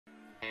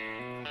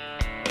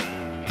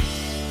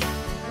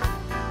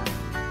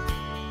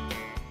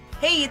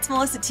Hey, it's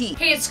Melissa T.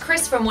 Hey, it's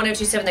Chris from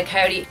 1027 The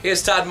Coyote. Hey,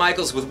 it's Todd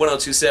Michaels with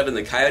 1027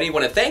 The Coyote. I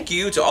want to thank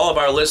you to all of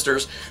our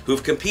listeners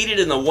who've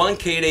competed in the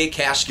 1K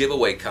cash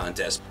giveaway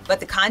contest. But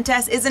the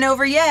contest isn't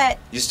over yet.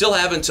 You still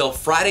have until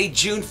Friday,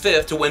 June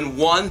 5th to win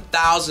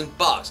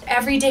 $1,000.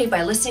 Every day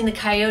by listening to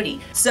Coyote.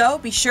 So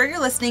be sure you're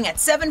listening at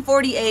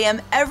 7:40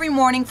 a.m. every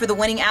morning for the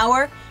winning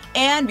hour,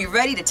 and be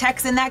ready to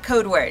text in that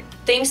code word.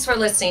 Thanks for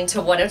listening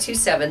to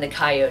 1027 The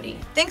Coyote.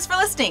 Thanks for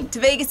listening to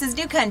Vegas's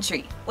new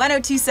country,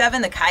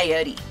 1027 The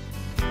Coyote.